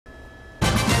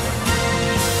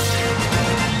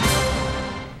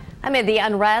Amid the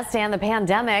unrest and the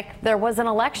pandemic, there was an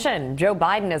election. Joe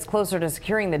Biden is closer to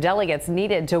securing the delegates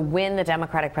needed to win the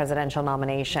Democratic presidential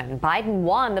nomination. Biden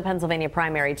won the Pennsylvania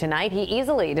primary tonight. He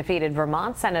easily defeated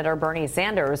Vermont Senator Bernie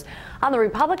Sanders. On the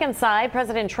Republican side,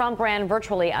 President Trump ran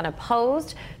virtually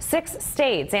unopposed. 6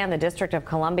 states and the District of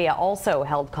Columbia also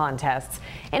held contests.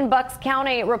 In Bucks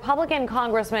County, Republican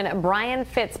Congressman Brian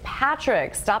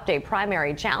Fitzpatrick stopped a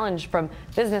primary challenge from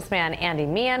businessman Andy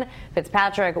Meehan.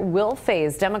 Fitzpatrick will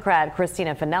face Democrat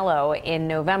Christina Finello in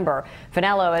November.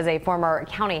 Finello is a former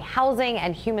county housing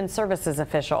and human services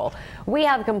official. We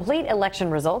have complete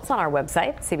election results on our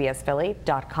website,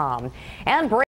 cbsphilly.com. And